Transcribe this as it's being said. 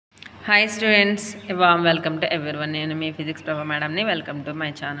Hi students, a warm welcome to everyone. నేను మీ physics ప్రభా మేడంని welcome to my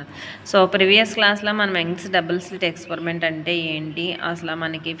channel. So previous క్లాస్లో మనం యంగ్స్ డబుల్ స్లిట్ ఎక్స్పెరిమెంట్ అంటే ఏంటి, అసలు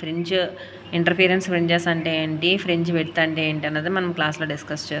మనకి ఫ్రింజ్ ఇంటర్ఫిరెన్స్ ఫ్రింజెస్ అంటే ఏంటి, ఫ్రింజ్ విడ్త్ అంటే ఏంటి అన్నది మనం క్లాస్లో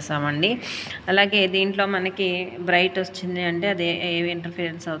డిస్కస్ చేసామండి. అలాగే దీంట్లో మనకి బ్రైట్ వచ్చింది అంటే అది ఏ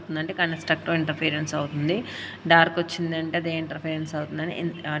ఇంటర్ఫిరెన్స్ అవుతుందంటే కన్స్ట్రక్టివ్ ఇంటర్ఫిరెన్స్ అవుతుంది. డార్క్ వచ్చింది అంటే అదే ఇంటర్ఫిరెన్స్ అవుతుందని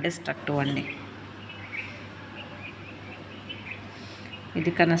డిస్ట్రక్టివ్ అండి.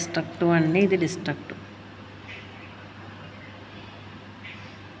 ఇది కన్స్ట్రక్టివ్ అండి, ఇది డిస్ట్రక్టివ్.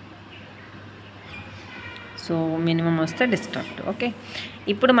 సో మినిమం వస్తే డిస్ట్రక్టివ్. ఓకే,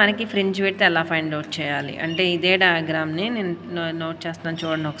 ఇప్పుడు మనకి ఫ్రింజ్ విడ్త్ ఎలా ఫైండ్ అవుట్ చేయాలి అంటే ఇదే డయాగ్రామ్ని నేను నోట్ చేస్తున్నాను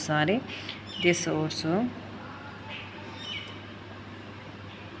చూడండి ఒకసారి. ఇది సోర్సు,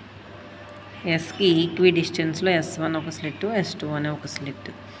 ఎస్కి ఈక్వి డిస్టెన్స్లో S1 ఒక స్లిట్, S2 అనే ఒక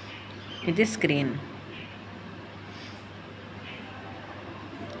స్లిట్. ఇది స్క్రీన్,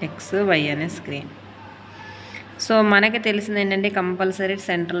 XY అనే స్క్రీన్. సో మనకి తెలిసింది ఏంటంటే కంపల్సరీ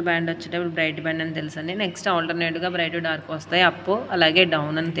సెంట్రల్ బ్యాండ్ వచ్చేటప్పుడు బ్రైట్ బ్యాండ్ అని తెలుసు అండి. నెక్స్ట్ ఆల్టర్నేట్గా బ్రైట్ డార్క్ వస్తాయి, అప్ అలాగే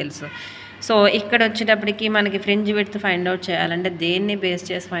డౌన్ అని తెలుసు. సో ఇక్కడ వచ్చేటప్పటికి మనకి ఫ్రింజ్ విడ్త్ ఫైండ్ అవుట్ చేయాలంటే దేన్ని బేస్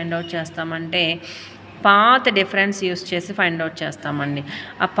చేసి ఫైండ్ అవుట్ చేస్తామంటే పాత్ డిఫరెన్స్ యూస్ చేసి ఫైండ్ అవుట్ చేస్తామండి.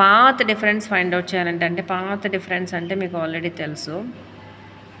 ఆ పాత్ డిఫరెన్స్ ఫైండ్ అవుట్ చేయాలంటే పాత్ డిఫరెన్స్ అంటే మీకు ఆల్రెడీ తెలుసు.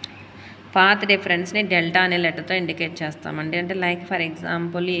 పాత్ డిఫరెన్స్ని డెల్టా అనే లెటర్తో ఇండికేట్ చేస్తామండి. అంటే like for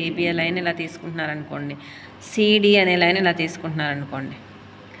example ABA line ఇలా తీసుకుంటున్నారనుకోండి, సిడి అనే లైన్ ఇలా తీసుకుంటున్నారనుకోండి.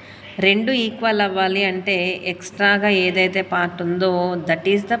 రెండు ఈక్వల్ అవ్వాలి అంటే ఎక్స్ట్రాగా ఏదైతే పార్ట్ ఉందో that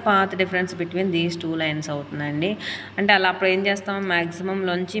is the path difference between these two lines అవుతుందండి. అంటే అలా అప్పుడు ఏం చేస్తాం,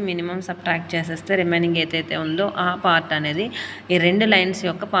 మ్యాక్సిమంలోంచి మినిమం సబ్ట్రాక్ట్ చేసేస్తే రిమైనింగ్ ఏదైతే ఉందో ఆ పార్ట్ అనేది ఈ రెండు లైన్స్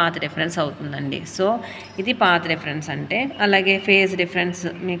యొక్క పాత్ డిఫరెన్స్ అవుతుందండి. సో ఇది పాత్ డిఫరెన్స్ అంటే. అలాగే ఫేజ్ డిఫరెన్స్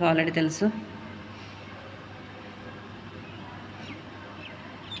మీకు ఆల్రెడీ తెలుసు.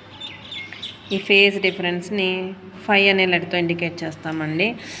 ఈ ఫేజ్ డిఫరెన్స్ని ఫై అనే లెటర్తో ఇండికేట్ చేస్తామండి.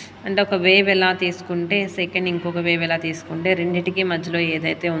 అంటే ఒక వేవ్ ఎలా తీసుకుంటే సెకండ్ ఇంకొక వేవ్ ఎలా తీసుకుంటే రెండింటికి మధ్యలో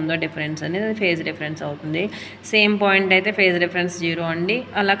ఏదైతే ఉందో డిఫరెన్స్ అనేది ఫేజ్ డిఫరెన్స్ అవుతుంది. సేమ్ పాయింట్ అయితే ఫేజ్ డిఫరెన్స్ 0 అండి.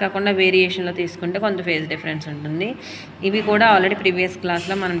 అలా కాకుండా వేరియేషన్లో తీసుకుంటే కొంత ఫేజ్ డిఫరెన్స్ ఉంటుంది. ఇవి కూడా ఆల్రెడీ ప్రీవియస్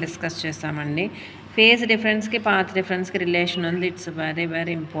క్లాస్లో మనం డిస్కస్ చేస్తామండి. ఫేజ్ డిఫరెన్స్కి పాత్ డిఫరెన్స్కి రిలేషన్ ఉంది. It's very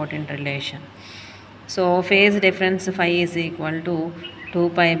very important relation. So phase difference phi is equal to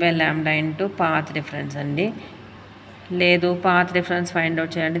 2π/λ into path difference అండి. లేదు పాత్ డిఫరెన్స్ ఫైండ్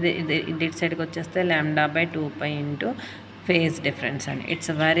అవుట్ చేయాలంటే ఇది సైడ్కి వచ్చేస్తే λ/2π ఇంటూ ఫేజ్ డిఫరెన్స్ అండి.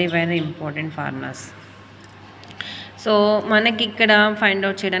 It's very very important formulas. So మనకి ఇక్కడ ఫైండ్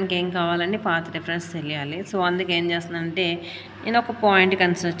అవుట్ చేయడానికి ఏం కావాలండి, పాత్ డిఫరెన్స్ తెలియాలి. సో అందుకే ఏం చేస్తున్నానంటే నేను ఒక పాయింట్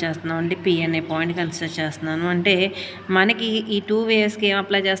కన్సిడర్ చేస్తున్నాను అండి, పి అనే పాయింట్ కన్సిడర్ చేస్తున్నాను. అంటే మనకి ఈ టూ వేవ్స్కి ఏం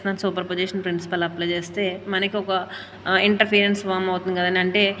అప్లై చేస్తున్నాను, సూపర్ పొజిషన్ ప్రిన్సిపల్ అప్లై చేస్తే మనకి ఒక ఇంటర్ఫిరెన్స్ ఫామ్ అవుతుంది కదండి.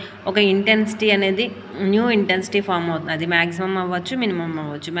 అంటే ఒక ఇంటెన్సిటీ అనేది న్యూ ఇంటెన్సిటీ ఫామ్ అవుతుంది. అది మ్యాక్సిమం అవ్వచ్చు, మినిమం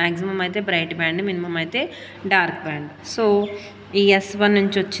అవ్వచ్చు. మ్యాక్సిమం అయితే బ్రైట్ బ్యాండ్, మినిమం అయితే డార్క్ బ్యాండ్. సో ఈ S1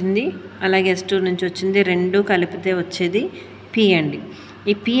 నుంచి వచ్చింది అలాగే S2 నుంచి వచ్చింది, రెండు కలిపితే వచ్చేది P అండి.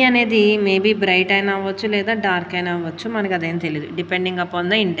 ఈ P అనేది మేబీ బ్రైట్ అయినా అవ్వచ్చు లేదా డార్క్ అయినా అవ్వచ్చు, మనకు అదేం తెలియదు. Depending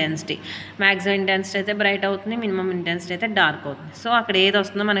upon the intensity. Maximum intensity అయితే బ్రైట్ అవుతుంది, మినిమం ఇంటెన్సిటీ అయితే డార్క్ అవుతుంది. సో అక్కడ ఏది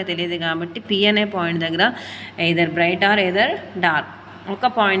వస్తుందో మనకు తెలియదు కాబట్టి P అనే పాయింట్ దగ్గర either bright are either dark ఒక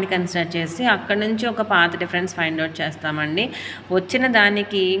పాయింట్ కన్సిడర్ చేసి అక్కడ నుంచి ఒక పాత్ డిఫరెన్స్ ఫైండ్ అవుట్ చేస్తామండి. వచ్చిన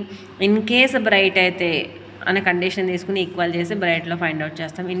దానికి ఇన్ కేస్ బ్రైట్ అయితే అనే కండిషన్ తీసుకుని ఈక్వల్ చేసి బ్రైట్లో ఫైండ్ అవుట్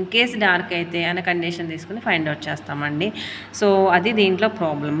చేస్తాం. ఇన్ కేస్ డార్క్ అయితే అనే కండిషన్ తీసుకుని ఫైండ్ అవుట్ చేస్తామండి. సో అది దీంట్లో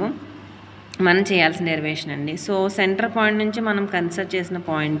ప్రాబ్లము, మనం చేయాల్సిన డెరివేషన్ అండి. సో సెంటర్ పాయింట్ నుంచి మనం కన్సిడర్ చేసిన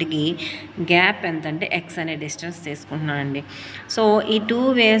పాయింట్కి గ్యాప్ ఎంత అంటే x అనే డిస్టెన్స్ తీసుకుంటున్నానండి. సో ఈ టూ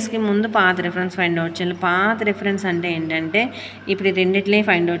వేవ్స్కి ముందు పాత్ రిఫరెన్స్ ఫైండ్ అవుట్ చేయాలి. పాత్ రిఫరెన్స్ అంటే ఏంటంటే ఇప్పుడు ఈ రెండిట్లే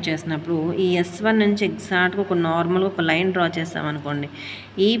ఫైండ్ అవుట్ చేసినప్పుడు ఈ S1 నుంచి ఎగ్జాక్ట్గా ఒక నార్మల్గా ఒక లైన్ డ్రా చేస్తామనుకోండి,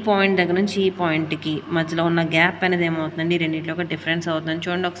 ఈ పాయింట్ దగ్గర నుంచి ఈ పాయింట్కి మధ్యలో ఉన్న గ్యాప్ అనేది ఏమవుతుందండి, ఈ రెండింటిలో ఒక డిఫరెన్స్ అవుతుంది.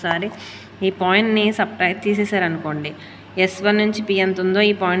 చూడండి ఒకసారి, ఈ పాయింట్ని సబ్ట్రాక్ట్ తీసేసారనుకోండి, S1 నుంచి P ఎంత ఉందో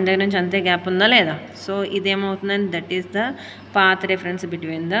ఈ పాయింట్ దగ్గర నుంచి అంతే గ్యాప్ ఉందా లేదా. So ఇదేమవుతుందండి, that is the path difference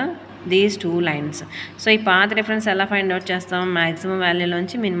between these two lines. So ఈ పాత్ డిఫరెన్స్ ఎలా ఫైండ్ అవుట్ చేస్తాం, మ్యాక్సిమం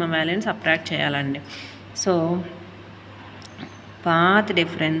వాల్యూలోంచి మినిమం వాల్యూని సబ్ట్రాక్ట్ చేయాలండి. So path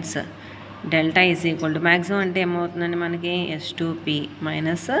difference delta is equal to maximum అంటే ఏమవుతుందండి మనకి S2P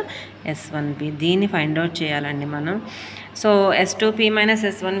మైనస్ S1P. దీన్ని ఫైండ్ అవుట్ చేయాలండి మనం. So S2P minus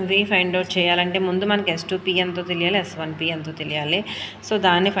S1P find out చేయాలంటే ముందు మనకి S2P ఎంతో తెలియాలి, S1P ఎంతో తెలియాలి. సో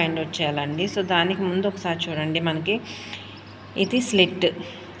దాన్ని ఫైండ్ అవుట్ చేయాలండి. సో దానికి ముందు ఒకసారి చూడండి, మనకి ఇది స్లిట్.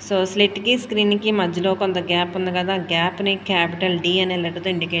 సో స్లిట్కి స్క్రీన్కి మధ్యలో కొంత గ్యాప్ ఉంది కదా, గ్యాప్ని క్యాపిటల్ D అనే లెటర్తో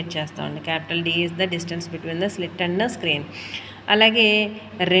ఇండికేట్ చేస్తామండి. Capital D is the distance between the slit and the screen. అలాగే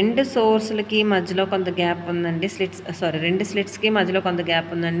 2 సోర్స్‌లకి మధ్యలో కొంత గ్యాప్ ఉందండి. రెండు స్లిట్స్‌కి మధ్యలో కొంత గ్యాప్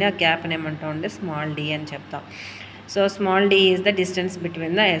ఉందండి. ఆ గ్యాప్‌ని ఏమంటామంటే స్మాల్ డి అని చెప్తాం. So small D is the distance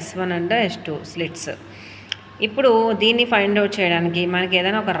between the S1 and S2 slits. ఇప్పుడు దీన్ని ఫైండ్ అవుట్ చేయడానికి మనకి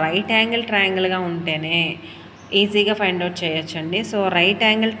ఏదైనా ఒక రైట్ యాంగిల్ ట్రయాంగిల్‌గా ఉంటేనే ఈజీగా ఫైండ్ అవుట్ చేయొచ్చండి. సో రైట్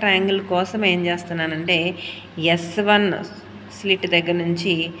యాంగిల్ ట్రయాంగిల్ కోసం ఏం చేస్తున్నానంటే S1 స్లిట్ దగ్గర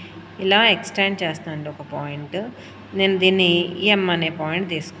నుంచి ఇలా ఎక్స్టెండ్ చేస్తానండి ఒక పాయింట్. నేను దీన్ని M అనే పాయింట్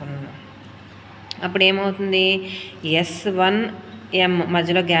తీసుకున్నాను. అప్పుడు ఏమవుతుంది, S1 M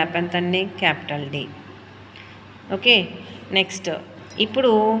మధ్యలో గ్యాప్ ఎంత అండి, క్యాపిటల్ డి. ఓకే, నెక్స్ట్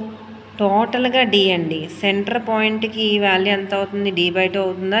ఇప్పుడు టోటల్గా డి అండి. సెంటర్ పాయింట్కి ఈ వాల్యూ ఎంత అవుతుంది, D/2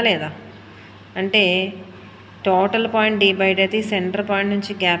 అవుతుందా లేదా? అంటే టోటల్ పాయింట్ D/2 అయితే సెంటర్ పాయింట్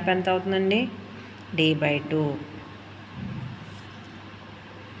నుంచి గ్యాప్ ఎంత అవుతుందండి, D/2.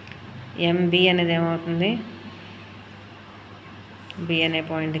 MB అనేది ఏమవుతుంది, B అనే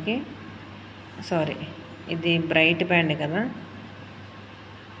పాయింట్కి, సారీ ఇది బ్రైట్ బ్యాండ్ కదా,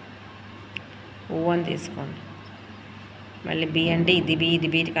 O అని తీసుకోండి. మళ్ళీ B అంటే ఇది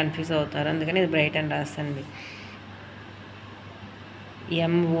B కన్ఫ్యూజ్ అవుతారు, అందుకని ఇది బ్రైట్ అని రాస్తాను.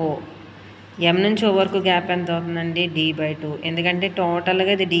 MO, M నుంచి O వరకు గ్యాప్ ఎంత అవుతుందండి, D/2. ఎందుకంటే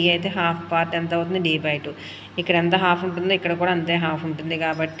టోటల్గా ఇది D అయితే హాఫ్ పార్ట్ ఎంత అవుతుంది, D/2. ఇక్కడ ఎంత హాఫ్ ఉంటుందో ఇక్కడ కూడా అంతే హాఫ్ ఉంటుంది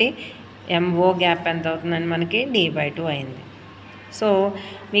కాబట్టి MO గ్యాప్ ఎంత అవుతుందని మనకి D/2 అయింది. సో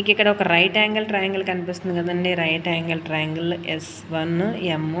మీకు ఇక్కడ ఒక రైట్ యాంగిల్ ట్రయాంగిల్ కనిపిస్తుంది కదండి, right angle triangle S1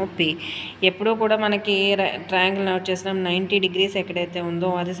 MOP. ఎప్పుడూ కూడా మనకి ట్రయాంగిల్ నోట్ చేసినాం 90 degrees ఎక్కడైతే ఉందో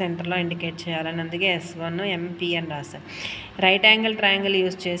అది సెంటర్లో ఇండికేట్ చేయాలని, అందుకే S1 MP అని రాస్తాం. రైట్ యాంగిల్ ట్రయాంగిల్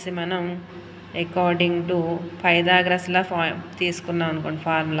యూజ్ చేసి మనం అకార్డింగ్ టు పైథాగరస్లా తీసుకున్నాం అనుకోండి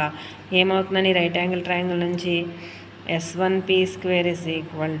ఫార్ములా, ఏమవుతుందని రైట్ యాంగిల్ ట్రయాంగిల్ నుంచి S1P square is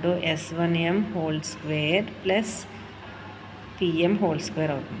equal to S1M whole square plus PM whole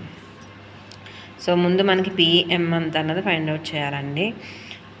square అవుతుంది. సో ముందు మనకి PM అంత అన్నది ఫైండ్ అవుట్ చేయాలండి.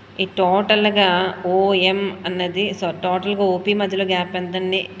 ఈ టోటల్గా OM అన్నది, టోటల్గా OP మధ్యలో గ్యాప్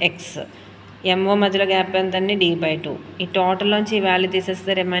ఎంతండి, X. MO మధ్యలో గ్యాప్ ఎంతండి, D/2. ఈ టోటల్లోంచి ఈ వాల్యూ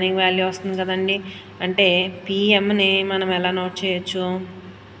తీసేస్తే రిమైనింగ్ వాల్యూ వస్తుంది కదండి. అంటే PMని మనం ఎలా నోట్ చేయొచ్చు,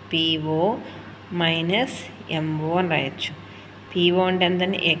 PO మైనస్ MO అని రాయొచ్చు. PO అంటే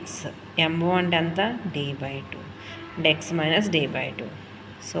ఎంతండి, X. MO అంటే ఎంత, D/2. and X minus D/2.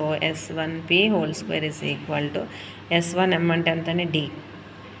 So S1P whole square is equal to S1M అంటే ఎంతని,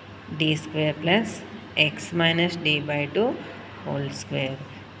 D square plus X minus D/2 whole square.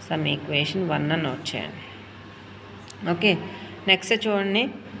 Some equation 1 అని నోట్ చేయండి. ఓకే, నెక్స్ట్ చూడండి,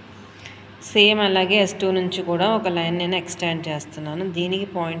 సేమ్ అలాగే S2 నుంచి కూడా ఒక లైన్ నేను ఎక్స్టెండ్ చేస్తున్నాను. దీనికి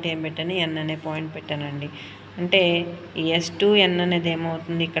పాయింట్ ఏం పెట్టాను, N అనే పాయింట్ పెట్టానండి. అంటే S2N అనేది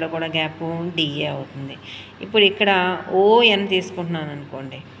ఏమవుతుంది, ఇక్కడ కూడా గ్యాప్ DA అవుతుంది. ఇప్పుడు ఇక్కడ ON తీసుకుంటున్నాను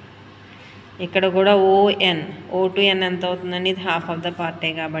అనుకోండి, ఇక్కడ కూడా O2N ఎంత అవుతుందండి, ఇది హాఫ్ ఆఫ్ ద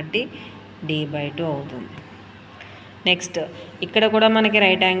పార్టే కాబట్టి D/2 అవుతుంది. నెక్స్ట్ ఇక్కడ కూడా మనకి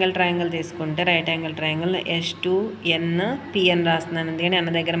రైట్ యాంగిల్ ట్రయాంగిల్ తీసుకుంటే, రైట్ యాంగిల్ ట్రయాంగిల్ S2NP అని రాస్తున్నాను, ఎందుకంటే N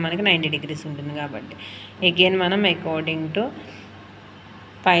దగ్గర మనకి 90 degrees ఉంటుంది కాబట్టి. అగైన్ మనం అకార్డింగ్ టు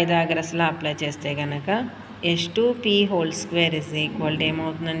పైథాగరస్లా అప్లై చేస్తే కనుక S2P whole square is equal to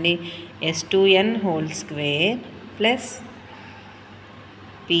ఏమవుతుందండి, S2N whole square plus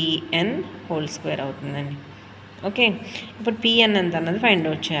PN whole square అవుతుందండి. ఓకే, ఇప్పుడు PN ఎంత అన్నది ఫైండ్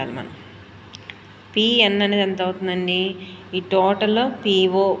అవుట్ చేయాలి మనం. PN అనేది ఎంత అవుతుందండి, ఈ టోటల్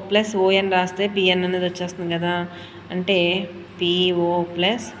PO ప్లస్ ON రాస్తే PN అనేది వచ్చేస్తుంది కదా, అంటే PO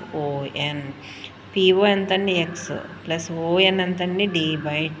ప్లస్ ON. PO ఎంతండి, X ప్లస్ ON ఎంతండి,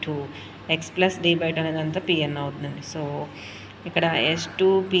 D/2. X ప్లస్ D/2 అనేది అంతా PN అవుతుందండి. సో ఇక్కడ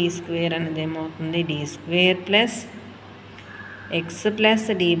S2P స్క్వేర్ అనేది ఏమవుతుంది, D square plus X plus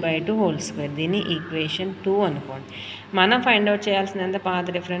D/2 whole square. దీన్ని ఈక్వేషన్ 2 అనుకోండి. మనం ఫైండ్ అవుట్ చేయాల్సినంత పాత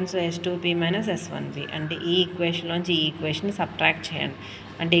డిఫరెన్స్ S2P మైనస్ S1P. అంటే ఈ ఈక్వేషన్లోంచి ఈ ఈక్వేషన్ సబ్ట్రాక్ట్ చేయండి.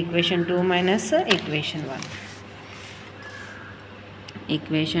 అంటే equation 2 minus equation 1.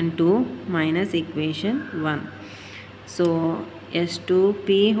 Equation 2 minus equation 1. So S2P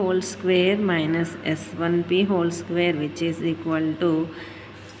whole square minus S1P whole square which is equal to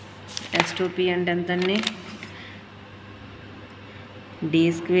S2P అంటే ఎంతండి, D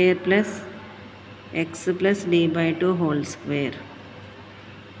square plus X plus D/2 whole square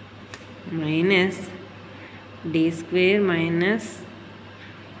minus D square minus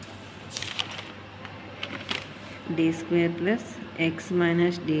D square plus X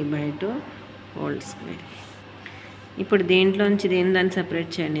minus D/2 whole square. ఇప్పుడు దీంట్లోంచి దాన్ని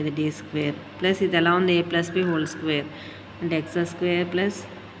separate చేయండి, ఇది D square plus ఇది ఎలా ఉంది, A plus B whole square అంటే X square plus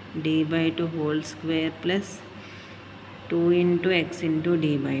D/2 whole square plus 2 into x into d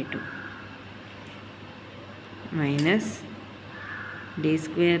by 2 minus d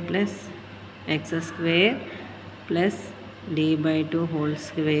square plus x square plus d by 2 whole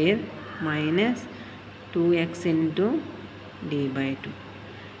square minus 2x into d by 2.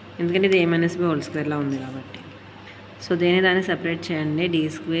 ఎందుకంటే ఇది a minus b whole square లా ఉంది కాబట్టి. So దాన్ని separate చేయండి. d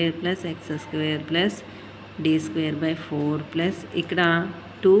square plus x square plus d square by 4 plus ఇక్కడ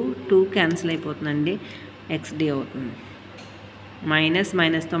 2 cancel అయిపోతుందండి, xd అవుతుంది.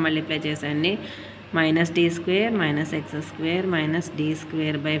 మైనస్తో multiply చేసండి. Minus d square minus x square minus d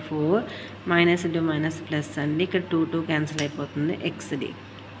square by 4 minus into minus plus అండి. ఇక్కడ 2 cancel అయిపోతుంది, xd.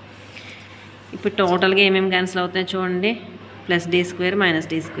 ఇప్పుడు టోటల్గా ఏమేమి క్యాన్సిల్ అవుతాయి చూడండి. Plus d square minus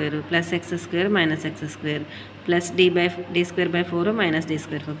d square plus x square minus x square plus d square by 4 minus d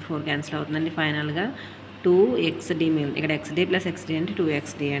square by 4 cancel అవుతుందండి. ఫైనల్గా 2xd మిగిలింది. ఇక్కడ xd ప్లస్ xd అంటే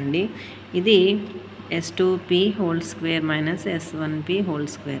 2xd అండి. ఇది s2p whole square minus s1p whole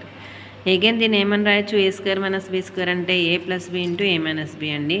square. Again దీన్ని ఏమని రాయొచ్చు, ఏ స్క్వేర్ మైనస్ బి స్క్వేర్ అంటే ఏ ప్లస్ బి ఇంటూ ఏ మైనస్ బి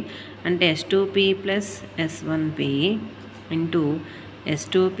అండి. అంటే s2p plus s1p into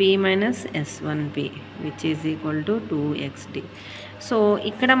s2p minus s1p which is equal to 2xd. So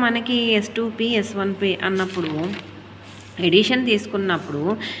ఇక్కడ మనకి s2p s1p అన్నప్పుడు edition తీసుకున్నప్పుడు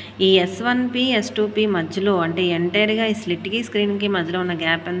ఈ s1p s2p మధ్యలో అంటే ఎంటైర్గా ఈ స్లిట్కి స్క్రీన్కి మధ్యలో ఉన్న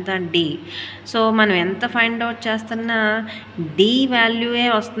గ్యాప్ ఎంత d. సో మనం ఎంత ఫైండ్ అవుట్ చేస్తున్నా d వాల్యూయే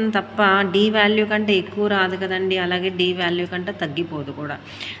వస్తుంది తప్ప d వాల్యూ కంటే ఎక్కువ రాదు కదండి, అలాగే d వాల్యూ కంటే తగ్గిపోదు కూడా.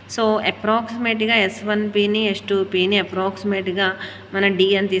 సో అప్రాక్సిమేట్గా s1pని s2pని అప్రాక్సిమేట్గా మనం d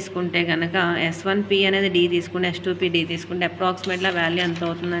అని తీసుకుంటే కనుక s1p అనేది d తీసుకుంటే s2p d తీసుకుంటే అప్రాక్సిమేట్గా వాల్యూ ఎంత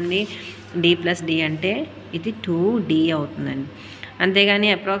అవుతుందండి, d ప్లస్ d అంటే ఇది 2d అవుతుందండి. అంతేగాని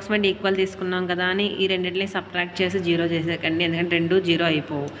అప్రాక్సిమేట్ ఈక్వల్ తీసుకున్నాం కదా అని ఈ రెండింటిని సబ్ట్రాక్ట్ చేసి 0 చేసేకండి, ఎందుకంటే 2 0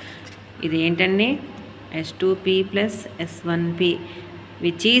 అయిపోవు. ఇది ఏంటండి, s2p plus s1p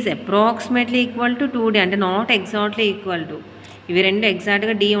which is approximately equal to 2d అంటే నాట్ ఎగ్జాక్ట్లీ ఈక్వల్ టు. ఇవి రెండు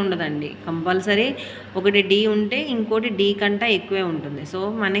ఎగ్జాక్ట్గా d ఉండదండి, కంపల్సరీ ఒకటి d ఉంటే ఇంకోటి d కంటే ఎక్కువే ఉంటుంది. సో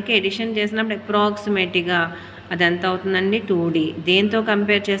మనకి ఎడిషన్ చేసినప్పుడు అప్రాక్సిమేట్గా అది ఎంత అవుతుందండి, 2d. దేంతో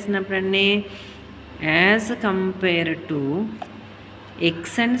compare చేసినప్పుడండి, as compare to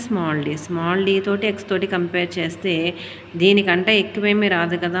X and small d తోటి ఎక్స్ తోటి కంపేర్ చేస్తే దీనికంటే ఎక్కువేమీ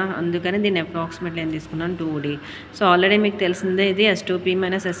రాదు కదా, అందుకని దీన్ని అప్రాక్సిమేట్లీ ఏం తీసుకున్నాను 2d. సో ఆల్రెడీ మీకు తెలిసిందే ఇది s2p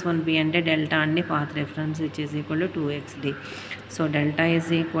మైనస్ s1p అంటే డెల్టా అండి, path reference which is equal to 2xd. So delta is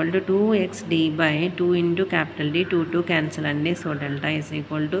equal to 2xd by 2 into capital D, 2 cancel అండి. So delta is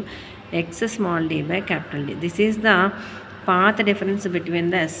equal to x small d by capital D. This is the path difference between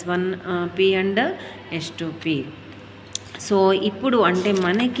the s1p and s2p. So ఇప్పుడు అంటే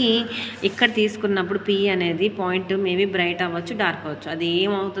మనకి ఇక్కడ తీసుకున్నప్పుడు p అనేది point maybe bright అవ్వచ్చు, dark అవ్వచ్చు, అది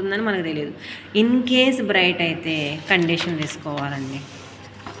ఏమవుతుందని మనకు తెలియదు. ఇన్ కేస్ బ్రైట్ అయితే కండిషన్ తీసుకోవాలండి.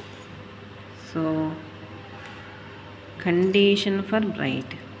 So condition for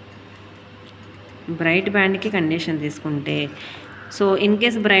bright బ్యాండ్కి condition తీసుకుంటే, సో ఇన్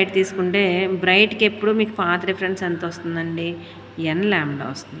కేస్ బ్రైట్ తీసుకుంటే బ్రైట్కి ఎప్పుడు మీకు పాత్ రిఫరెన్స్ ఎంత వస్తుందండి, n లాంబ్డా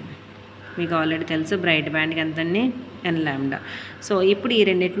వస్తుంది. మీకు ఆల్రెడీ తెలుసు బ్రైట్ బ్యాండ్కి ఎంతండి, n లాంబ్డా. సో ఇప్పుడు ఈ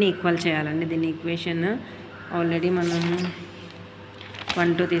రెండింటిని ఈక్వల్ చేయాలండి. దీని ఈక్వేషన్ ఆల్రెడీ మనం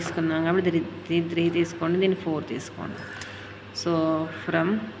 1 2 తీసుకున్నాం కాబట్టి దీన్ని 3 తీసుకోండి, దీన్ని 4 తీసుకోండి. సో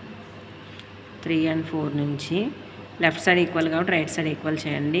ఫ్రమ్ 3 and 4 నుంచి లెఫ్ట్ సైడ్ ఈక్వల్ కాబట్టి రైట్ సైడ్ ఈక్వల్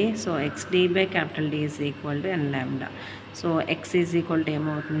చేయండి. So xd by capital D is equal to n lambda. So x is equal to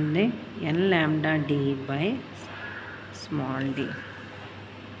ఏమవుతుంది, n lambda d by small d.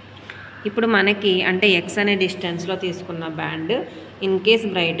 ఇప్పుడు మనకి అంటే x అనే డిస్టెన్స్లో తీసుకున్న బ్యాండ్ ఇన్ కేస్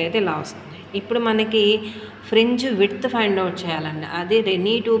బ్రైట్ అయితే ఇలా వస్తుంది. ఇప్పుడు మనకి ఫ్రింజ్ విడ్త్ ఫైండ్ అవుట్ చేయాలండి. అది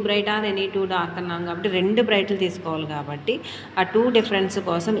any 2 bright or any 2 dark అన్నాం కాబట్టి 2 బ్రైట్లు తీసుకోవాలి కాబట్టి ఆ 2 డిఫరెన్స్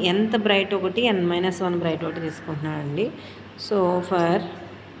కోసం ఎంత బ్రైట్ ఒకటి n-1 బ్రైట్ ఒకటి తీసుకుంటున్నానండి. సో ఫర్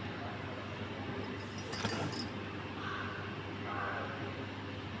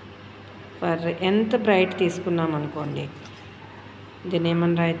ఎంత బ్రైట్ తీసుకున్నాం అనుకోండి, దీన్ని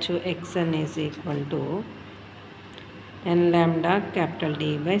ఏమని రాయొచ్చు, xn is equal to n lambda capital D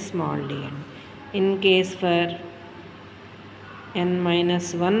by small d అండి. In case for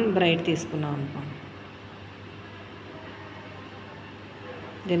n-1 bright తీసుకున్నాం అనుకోండి,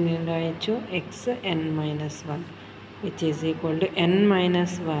 దీన్ని రాయొచ్చు xn-1 which is equal to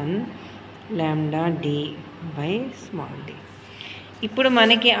n-1 lambda d by small d. ఇప్పుడు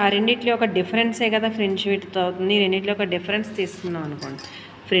మనకి ఆ రెండిట్లో ఒక డిఫరెన్సే కదా ఫ్రింజ్ విడ్త్ అవుతుంది. రెండిట్లో ఒక డిఫరెన్స్ తీసుకున్నాం అనుకోండి,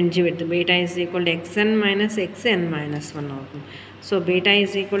 fringe width beta is equal to xn minus xn-1 అవుతుంది. So beta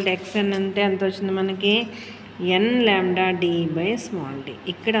is equal to xn అంటే ఎంత వచ్చింది మనకి, n lambda d by small d.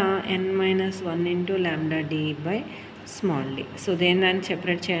 ఇక్కడ n-1 into lambda d by small D. So దాన్ని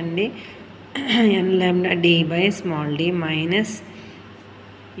సెపరేట్ చేయండి. ఎన్ lambda D by small D minus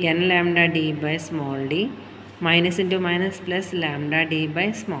N lambda D by small D minus into minus plus lambda D by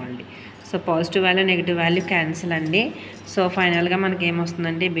small D. So positive value negative value cancel అండి. So ఫైనల్గా మనకి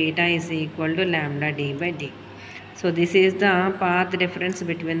ఏమొస్తుందంటే beta is equal to lambda D by D. So this is the path difference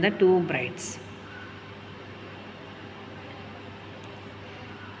between the two brides.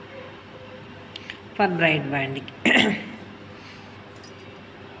 For bright బ్యాండ్కి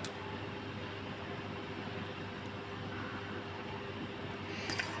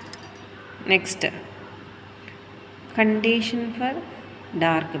next condition for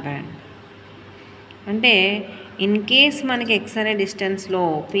dark band అంటే in case మనకి X అనే డిస్టెన్స్లో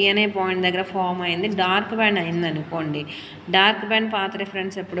P అనే point దగ్గర form అయింది, dark band అయింది అనుకోండి. Dark band path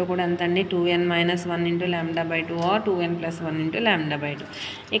reference ఎప్పుడు కూడా అంతండి 2n-1 into lambda by 2 are 2n+1 into lambda by 2.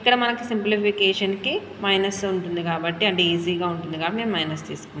 ఇక్కడ మనకి సింప్లిఫికేషన్కి మైనస్ ఉంటుంది కాబట్టి, అంటే ఈజీగా ఉంటుంది కాబట్టి నేను మైనస్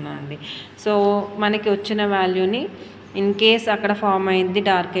తీసుకున్నాను అండి. సో మనకి వచ్చిన వాల్యూని ఇన్ కేస్ అక్కడ ఫామ్ అయింది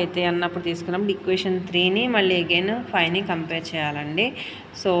డార్క్ అయితే అన్నప్పుడు తీసుకున్నప్పుడు ఈక్వేషన్ 3ని మళ్ళీ అగైన్ 5ని కంపేర్ చేయాలండి.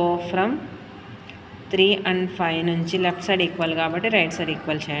 సో ఫ్రమ్ 3 and 5 నుంచి లెఫ్ట్ సైడ్ ఈక్వల్ కాబట్టి రైట్ సైడ్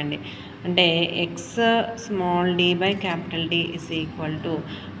ఈక్వల్ చేయండి. అంటే X small D by capital D is equal to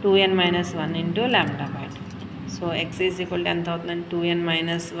 2n-1 into lambda by 2. So X is equal to ఎంత అవుతుందండి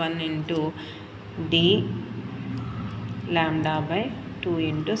 2n-1 into D lambda by 2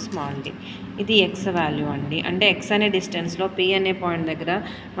 into small D. ఇది X value అండి. అంటే X అనే డిస్టెన్స్లో P అనే పాయింట్ దగ్గర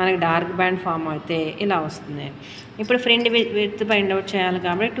మనకి డార్క్ బ్యాండ్ ఫామ్ అయితే ఇలా వస్తుంది. ఇప్పుడు ఫ్రంట్ విడ్త్ ఫైండ్ అవుట్ చేయాలి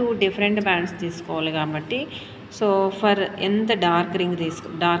కాబట్టి 2 డిఫరెంట్ బ్యాండ్స్ తీసుకోవాలి కాబట్టి, సో ఫర్ ఎంత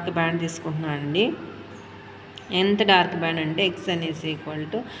డార్క్ బ్యాండ్ తీసుకుంటున్నాను అండి. ఎంత డార్క్ బ్యాండ్ అంటే X N is equal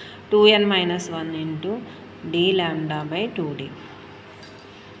to 2n-1 into D lambda by 2d.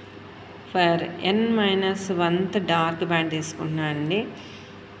 For n-1th dark band తీసుకుంటున్నాను అండి.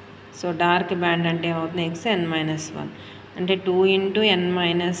 సో డార్క్ బ్యాండ్ అంటే ఏమవుతుంది ఎక్స్ n-1 అంటే 2 ఇంటూ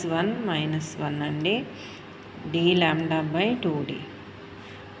n-1 అండి D lambda by 2d.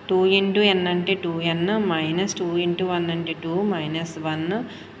 2 into n అంటే 2n మైనస్ 2 ఇంటూ 1 అంటే 2 minus 1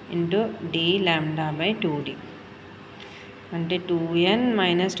 into D lambda by 2d. అంటే 2n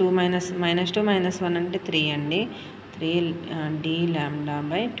minus 2 minus 2 minus 1 అంటే 3 అండి. 3 D lambda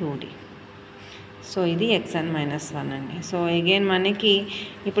by 2d. So ఇది xn-1 అండి. సో అగైన్ మనకి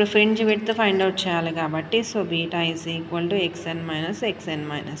ఇప్పుడు ఫ్రింజ్ విడ్త్ ఫైండ్ అవుట్ చేయాలి కాబట్టి, so beta is equal to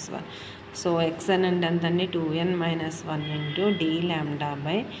xn-1. So xn అంటే ఎంతండి 2n-1 into D lambda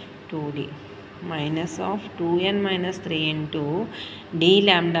by 2d minus of 2n-3 into D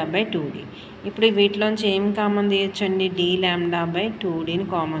lambda by 2d. ఇప్పుడు వీటిలోంచి ఏం కామన్ తీయచ్చు అండి, డి లాంబ్డా బై 2dని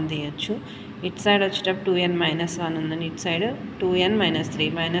కామన్ తీయచ్చు. ఇటు సైడ్ వచ్చేటప్పుడు 2n-1 ఉందండి, ఇటు సైడ్ 2n-3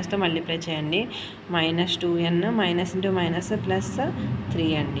 మైనస్తో మల్టిప్లై చేయండి. Minus 2n minus into minus plus 3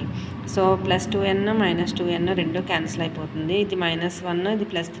 అండి. So plus 2n minus 2n రెండు క్యాన్సిల్ అయిపోతుంది. ఇది -1 ఇది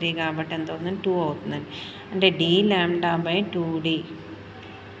 +3 కాబట్టి ఎంత అవుతుందండి 2 అవుతుందండి. అంటే D lambda by 2d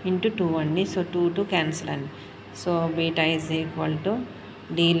into 2 అండి. సో 2 క్యాన్సిల్ అండి. So beta is equal to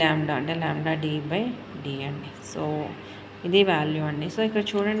D lambda అంటే లాంబ్డా డి బై డి అండి. సో ఇది వాల్యూ అండి. సో ఇక్కడ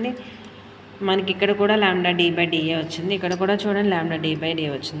చూడండి మనకి ఇక్కడ కూడా లాంబ్డా డి బై డిఏ వచ్చింది, ఇక్కడ కూడా చూడండి లాంబ్డా డి బై డి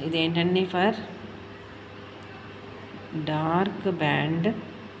వచ్చింది. ఇది ఏంటండి for dark band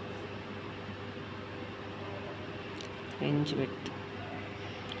fringe width.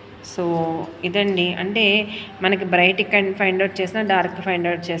 So ఇదండి, అంటే మనకి బ్రైట్ ఫైండ్ అవుట్ చేసినా డార్క్ ఫైండ్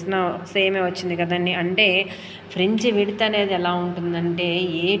అవుట్ చేసినా సేమే వచ్చింది కదండి. అంటే ఫ్రింజ్ విడ్త్ అనేది ఎలా ఉంటుందంటే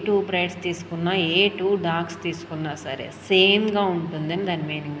ఏ 2 బ్రైట్స్ తీసుకున్నా ఏ 2 డార్క్స్ తీసుకున్నా సరే సేమ్గా ఉంటుందని దాని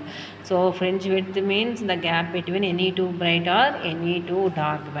meaning. So fringe width means the gap between any 2 bright or any 2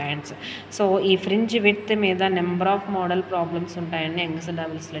 dark bands. So ఈ ఫ్రింజ్ విడ్త్ మీద నెంబర్ ఆఫ్ మోడల్ ప్రాబ్లమ్స్ ఉంటాయండి యంగ్స్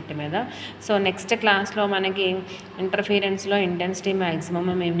డబుల్ స్లిట్ మీద. సో నెక్స్ట్ క్లాస్లో మనకి ఇంటర్ఫీరెన్స్లో ఇంటెన్సిటీ మ్యాక్సిమమ్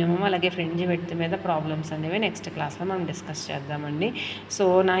మినిమం అలాగే ఫ్రింజ్ విడ్త్ మీద problems అనేవి next క్లాస్లో మనం డిస్కస్ చేద్దామండి. సో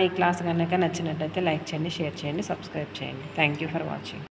నా ఈ క్లాస్ కనుక నచ్చినట్లయితే లైక్ చేయండి, షేర్ చేయండి, సబ్స్క్రైబ్ చేయండి. Thank you for watching.